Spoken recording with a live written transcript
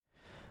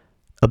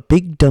A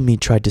big dummy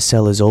tried to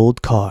sell his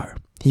old car.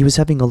 He was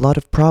having a lot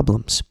of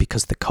problems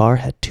because the car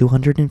had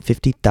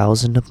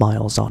 250,000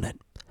 miles on it.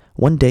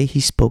 One day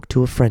he spoke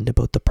to a friend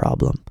about the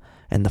problem,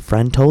 and the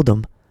friend told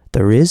him,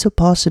 "There is a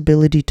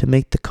possibility to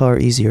make the car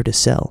easier to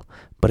sell,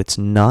 but it's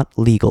not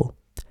legal."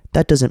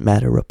 "That doesn't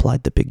matter,"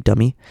 replied the big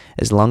dummy,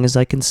 "as long as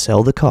I can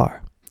sell the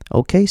car."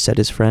 "Okay," said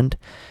his friend.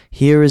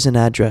 "Here is an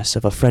address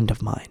of a friend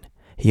of mine.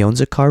 He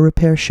owns a car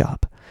repair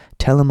shop.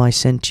 Tell him I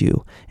sent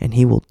you, and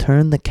he will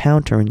turn the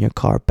counter in your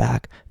car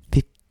back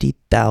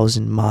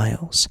 50,000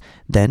 miles.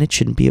 Then it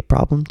shouldn't be a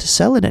problem to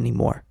sell it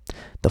anymore."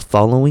 The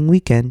following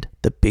weekend,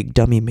 the big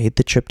dummy made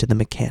the trip to the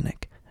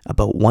mechanic.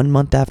 About 1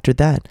 month after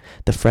that,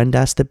 the friend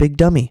asked the big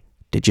dummy,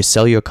 "Did you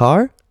sell your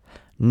car?"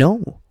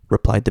 "No,"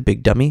 replied the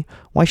big dummy.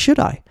 "Why should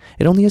I?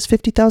 It only has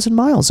 50,000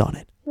 miles on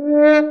it."